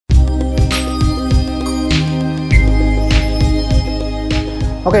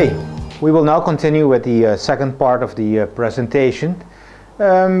Okay, we will now continue with the second part of the presentation.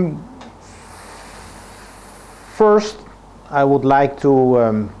 First, I would like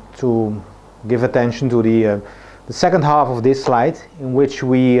to give attention to the second half of this slide, in which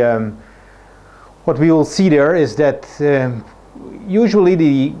what we will see there is that usually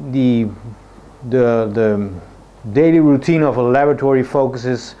the daily routine of a laboratory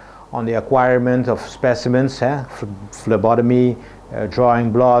focuses on the acquirement of specimens, phlebotomy,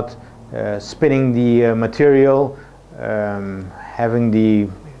 drawing blood, spinning the material, having the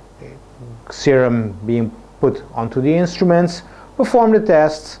serum being put onto the instruments, perform the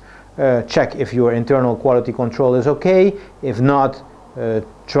tests, check if your internal quality control is okay. If not,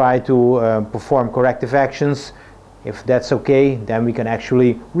 try to perform corrective actions. If that's okay, then we can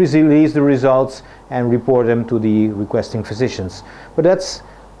actually release the results and report them to the requesting physicians. But that's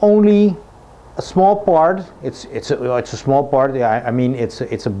only a small part. It's a small part. I mean, it's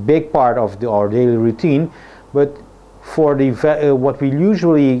a big part of our daily routine. But for what we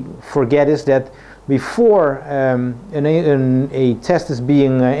usually forget is that before a test is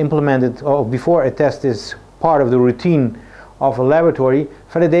being implemented, or before a test is part of the routine of a laboratory,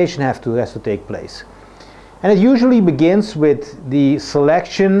 validation has to take place. And it usually begins with the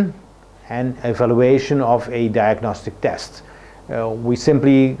selection and evaluation of a diagnostic test. We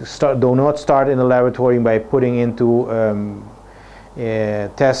simply do not start in the laboratory by putting into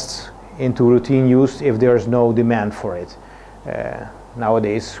tests into routine use if there is no demand for it.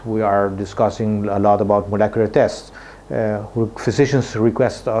 Nowadays we are discussing a lot about molecular tests. Physicians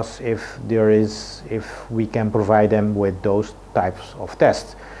request us if we can provide them with those types of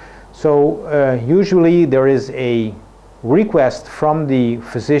tests. So usually there is a request from the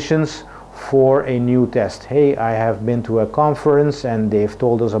physicians for a new test. Hey, I have been to a conference and they've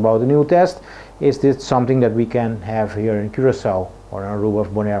told us about a new test. Is this something that we can have here in Curaçao or in Aruba of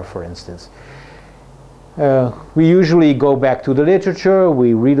Bonaire, for instance? We usually go back to the literature,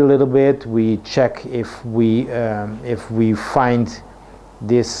 we read a little bit, we check if we find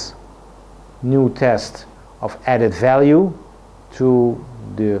this new test of added value to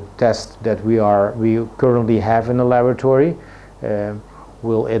the test that we currently have in the laboratory.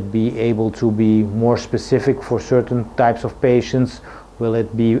 Will it be able to be more specific for certain types of patients? Will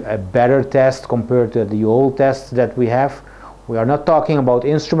it be a better test compared to the old tests that we have? We are not talking about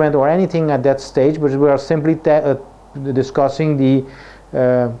instrument or anything at that stage, but we are simply discussing the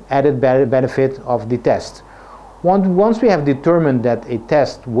added benefit of the test. Once we have determined that a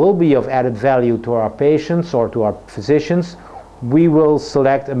test will be of added value to our patients or to our physicians, we will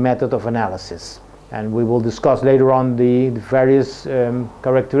select a method of analysis. And we will discuss later on the various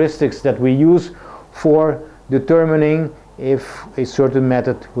characteristics that we use for determining if a certain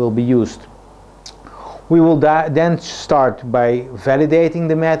method will be used. We will then start by validating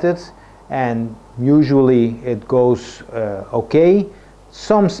the method, and usually it goes okay.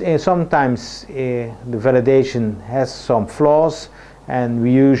 Sometimes the validation has some flaws, and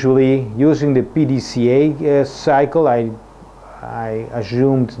we usually, using the PDCA cycle, I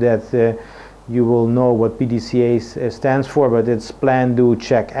assumed that you will know what PDCA stands for, but it's Plan, Do,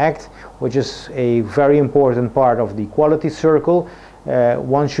 Check, Act, which is a very important part of the quality circle.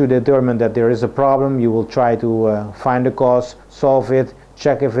 Once you determine that there is a problem, you will try to find the cause, solve it,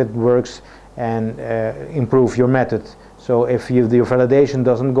 check if it works, and improve your method. So if the validation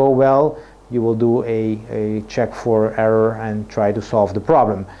doesn't go well, you will do a check for error and try to solve the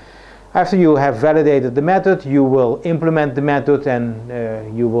problem. After you have validated the method, you will implement the method,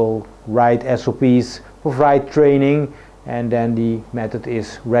 and you will write SOPs, provide training, and then the method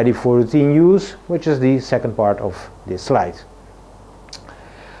is ready for routine use, which is the second part of this slide.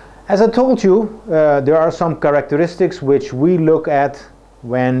 As I told you, there are some characteristics which we look at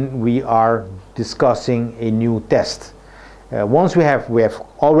when we are discussing a new test. Once we have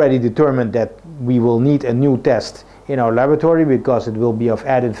already determined that we will need a new test in our laboratory because it will be of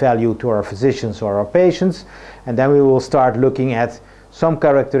added value to our physicians or our patients, and then we will start looking at some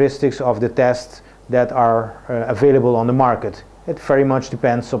characteristics of the tests that are available on the market. It very much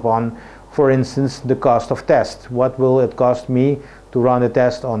depends upon, for instance, the cost of test. What will it cost me to run a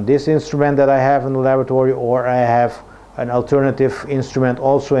test on this instrument that I have in the laboratory, or I have an alternative instrument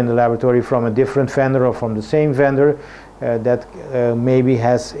also in the laboratory from a different vendor or from the same vendor that maybe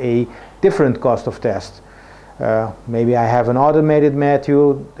has a different cost of test. Maybe I have an automated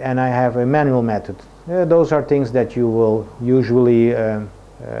method and I have a manual method. Those are things that you will usually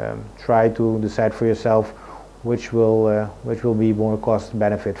try to decide for yourself which will be more cost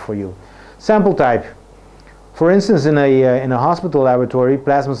benefit for you. Sample type. For instance, in a hospital laboratory,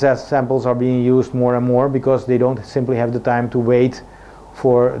 plasma samples are being used more and more because they don't simply have the time to wait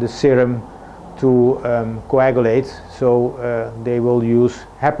for the serum to coagulate, so they will use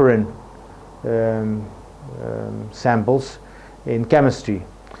heparin samples in chemistry.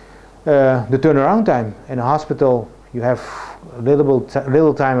 The turnaround time in a hospital, you have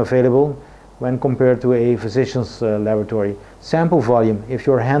little time available when compared to a physician's laboratory. Sample volume, if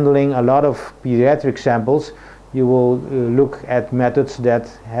you're handling a lot of pediatric samples, you will look at methods that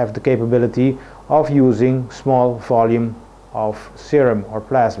have the capability of using small volume of serum or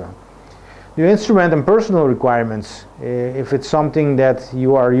plasma. The instrument and personal requirements, if it's something that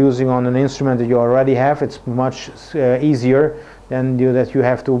you are using on an instrument that you already have, it's much easier than that you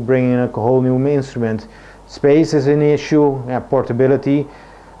have to bring in a whole new instrument. Space is an issue, portability.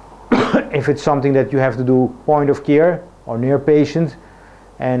 If it's something that you have to do point of care or near patient,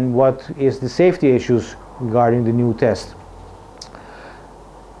 and what is the safety issues regarding the new test.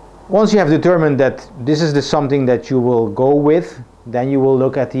 Once you have determined that this is something that you will go with, then you will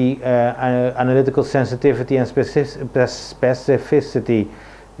look at the analytical sensitivity and specificity.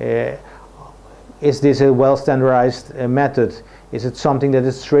 Is this a well standardized method? Is it something that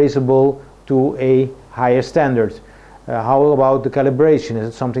is traceable to a higher standard? How about the calibration? Is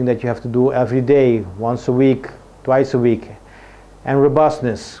it something that you have to do every day, once a week, twice a week? And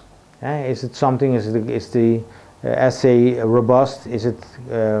robustness. Is it something, is the assay robust? Is it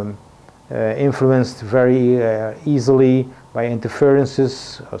influenced very easily by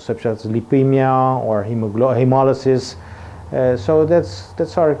interferences such as lipemia or hemolysis? So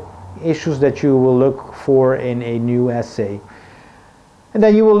that's our issues that you will look for in a new assay. And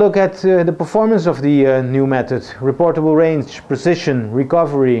then you will look at the performance of the new method: reportable range, precision,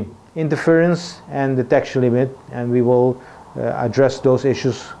 recovery, interference, and detection limit. And we will address those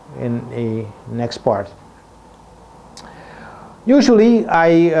issues in a next part. Usually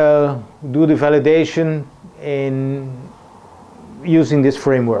I do the validation in using this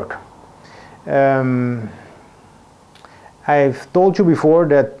framework. I've told you before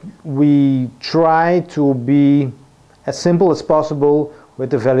that we try to be as simple as possible with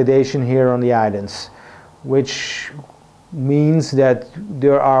the validation here on the islands, which means that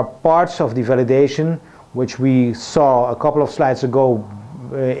there are parts of the validation which we saw a couple of slides ago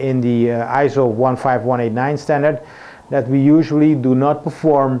in the ISO 15189 standard that we usually do not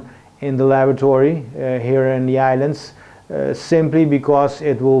perform in the laboratory here in the islands, simply because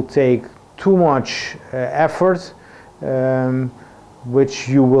it will take too much effort, which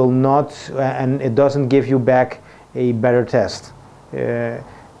you will not, and it doesn't give you back a better test.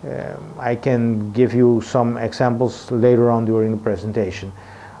 I can give you some examples later on during the presentation.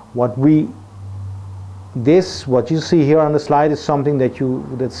 What you see here on the slide is something that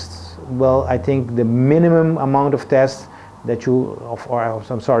I think the minimum amount of tests that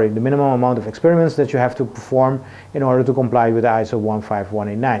the minimum amount of experiments that you have to perform in order to comply with ISO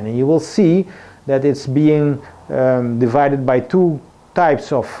 15189. And you will see that it's being divided by two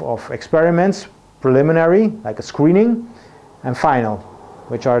types of experiments: preliminary, like a screening, and final,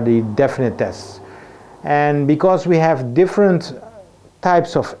 which are the definite tests. And because we have different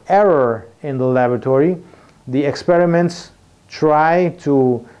types of error in the laboratory, the experiments try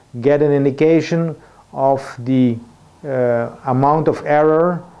to get an indication of the amount of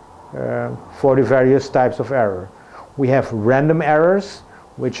error for the various types of error. We have random errors,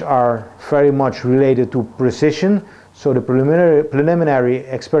 which are very much related to precision. So the preliminary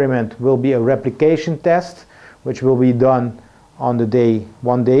experiment will be a replication test, which will be done on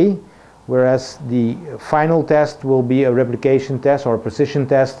one day, whereas the final test will be a replication test or a precision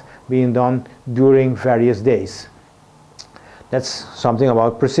test being done during various days. That's something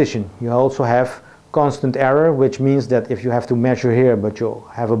about precision. You also have constant error, which means that if you have to measure here but you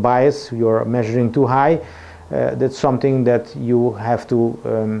have a bias, you're measuring too high, that's something that you have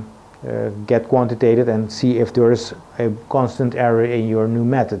to get quantitated and see if there is a constant error in your new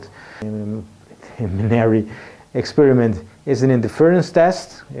method. Preliminary experiment is an interference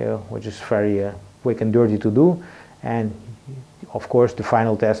test, which is very quick and dirty to do, and of course the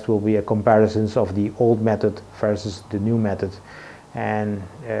final test will be a comparison of the old method versus the new method. And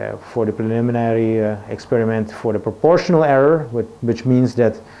for the preliminary experiment, for the proportional error, which means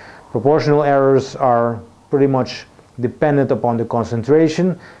that proportional errors are pretty much dependent upon the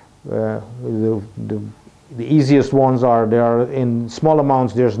concentration. The easiest ones are, they are in small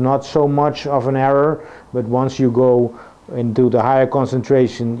amounts, there's not so much of an error, but once you go into the higher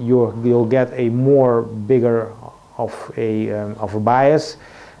concentration, you'll get a bigger of a bias.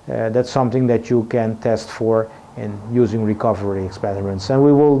 That's something that you can test for in using recovery experiments, and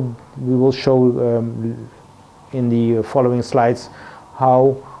we will show in the following slides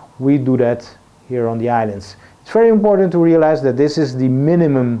how we do that here on the islands. It's It's very important to realize that this is the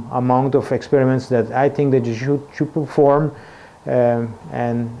minimum amount of experiments that I think that you should perform,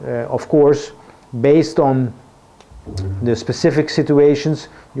 of course, based on the specific situations,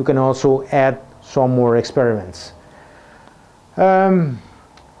 you can also add some more experiments. When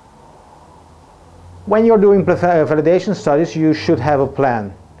you're doing validation studies, you should have a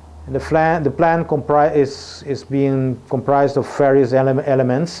plan. And the plan is being comprised of various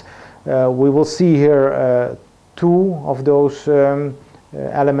elements. We will see here two of those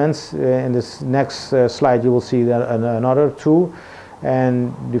elements. In this next slide you will see another two.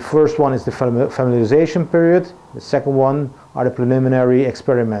 And the first one is the familiarization period. The second one are the preliminary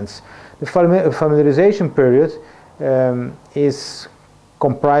experiments. The familiarization period is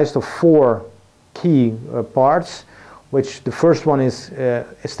comprised of four key parts, which the first one is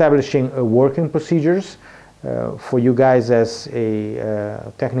establishing working procedures. For you guys as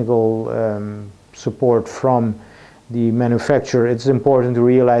a technical support from the manufacturer, it's important to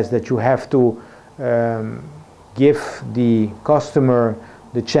realize that you have to give the customer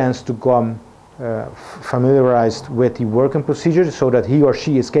the chance to come familiarized with the working procedures so that he or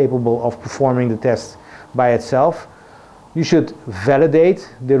she is capable of performing the test by itself. You should validate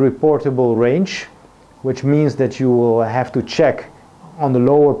the reportable range, which means that you will have to check on the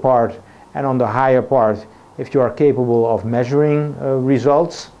lower part and on the higher part if you are capable of measuring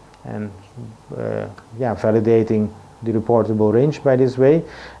results and validating the reportable range by this way.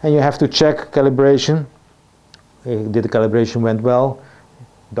 And you have to check calibration. Did the calibration went well,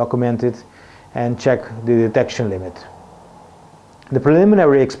 document it, and check the detection limit. The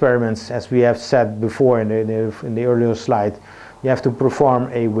preliminary experiments, as we have said before in the earlier slide, you have to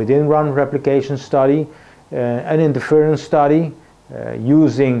perform a within-run replication study, an interference study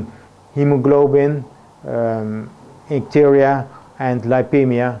using hemoglobin, icteria, and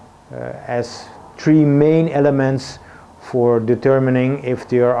lipemia as three main elements for determining if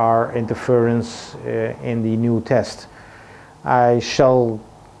there are interference in the new test. I shall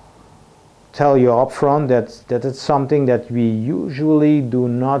tell you up front that it's something that we usually do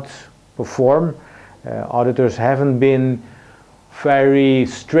not perform. Auditors haven't been very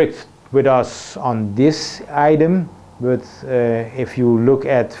strict with us on this item, but if you look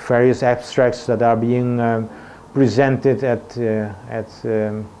at various abstracts that are being presented at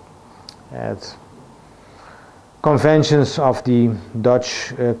conventions of the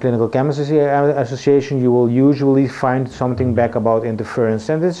Dutch Clinical Chemistry Association, you will usually find something back about interference.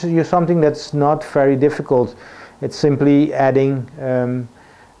 And this is something that's not very difficult. It's simply adding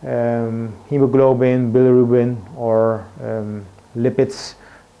hemoglobin, bilirubin, or lipids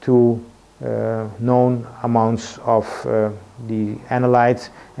to known amounts of the analyte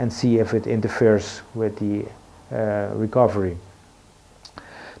and see if it interferes with the recovery.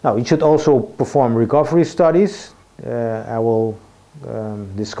 Now, you should also perform recovery studies. I will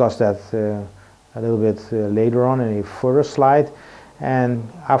discuss that a little bit later on in a further slide. And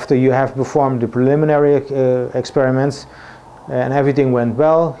after you have performed the preliminary experiments and everything went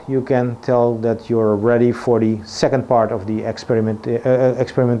well, you can tell that you're ready for the second part of the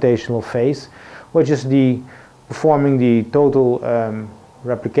experimentational phase, which is performing the total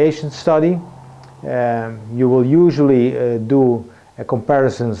replication study. You will usually do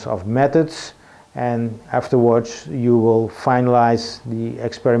comparisons of methods, and afterwards you will finalize the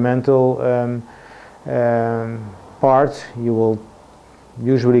experimental part. You will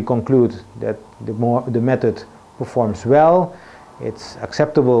usually conclude that the method performs well, it's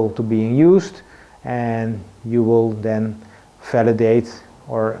acceptable to being used, and you will then validate,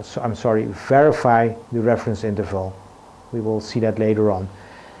 or I'm sorry, verify the reference interval. We will see that later on.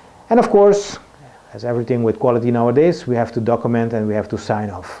 And of course, as everything with quality nowadays, we have to document and we have to sign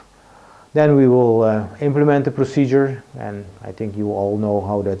off. Then we will implement the procedure, and I think you all know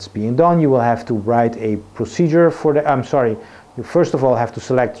how that's being done. You will have to write a procedure for the, you first of all have to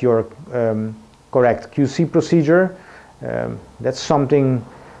select your correct QC procedure. That's something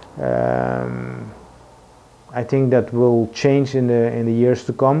I think that will change in the years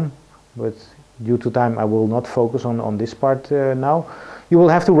to come, but due to time I will not focus on this part now. You will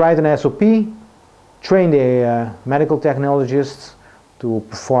have to write an SOP, train the medical technologists to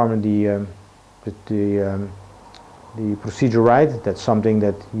perform the procedure right. That's something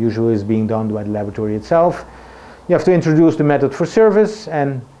that usually is being done by the laboratory itself. You have to introduce the method for service,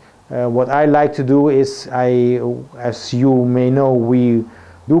 and what I like to do is, as you may know, we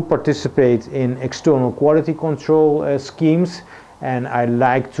do participate in external quality control schemes, and I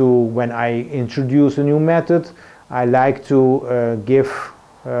like to, when I introduce a new method, I like to give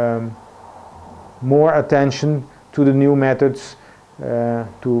more attention to the new methods,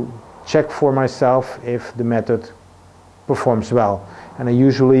 to check for myself if the method performs well. And I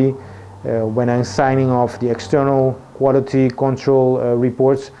usually, when I'm signing off the external quality control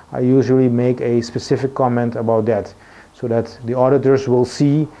reports, I usually make a specific comment about that, so that the auditors will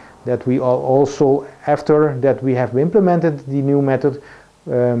see that we also, after that we have implemented the new method,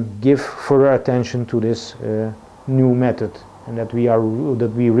 give further attention to this new method, and that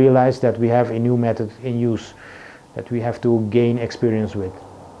we realize that we have a new method in use that we have to gain experience with.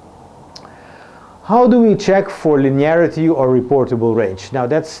 How do we check for linearity or reportable range? Now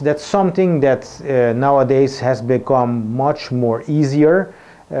that's something that nowadays has become much more easier.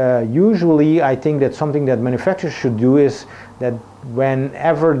 Usually I think that something that manufacturers should do is that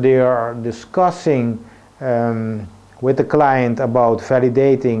whenever they are discussing with the client about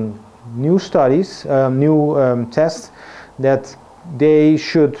validating new studies, new tests, that they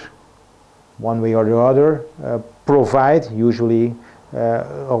should, one way or the other, provide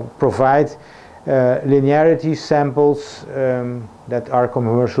linearity samples that are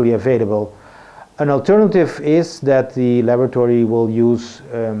commercially available. An alternative is that the laboratory will use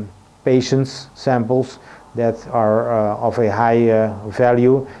patients' samples that are of a high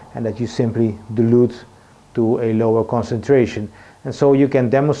value, and that you simply dilute to a lower concentration. And so you can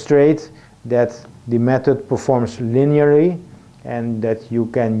demonstrate that the method performs linearly, and that you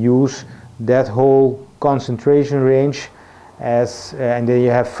can use that whole concentration range as, and then you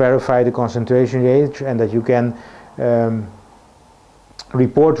have verified the concentration range, and that you can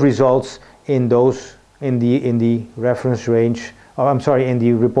report results in the reference range, in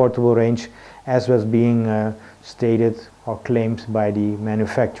the reportable range, as was being stated or claimed by the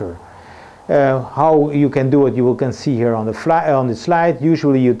manufacturer. How you can do it, you can see here on the slide.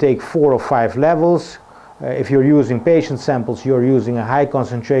 Usually you take 4 or 5 levels. If you're using patient samples, you're using a high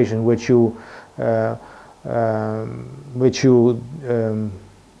concentration, which you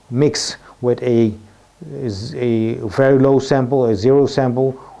mix with a very low sample, a 0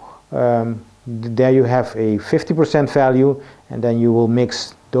 sample. There you have a 50% value, and then you will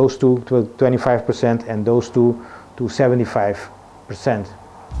mix those two to 25% and those two to 75%.